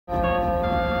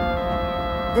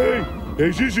Hey,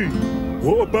 there's Izzy.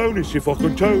 What a bonus if I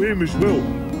can tow him as well.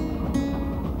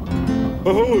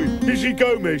 Ahoy, Izzy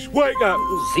Gomez, wake up!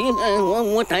 See,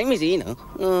 what time is it now?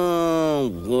 Oh,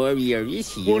 warrior,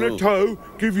 is you? Want a tow?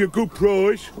 Give you a good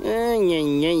price.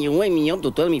 You wake me up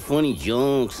to tell me funny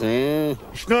jokes, eh?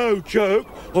 It's no joke.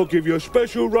 I'll give you a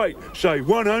special rate. Say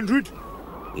 100.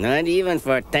 Not even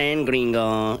for 10,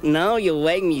 gringo. Now you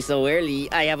wake me so early.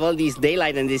 I have all this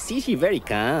daylight and the sea very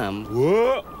calm.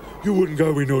 What? You wouldn't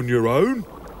go in on your own?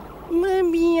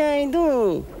 Maybe I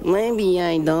do. Maybe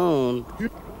I don't.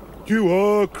 You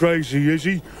are crazy,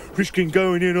 Izzy. Risking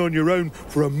going in on your own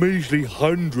for a measly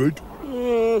 100.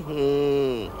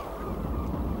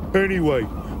 Anyway,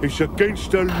 it's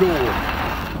against the law.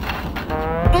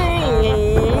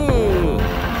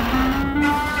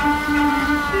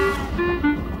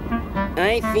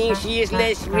 I think she is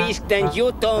less risk than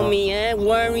you told me, eh,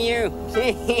 warrior?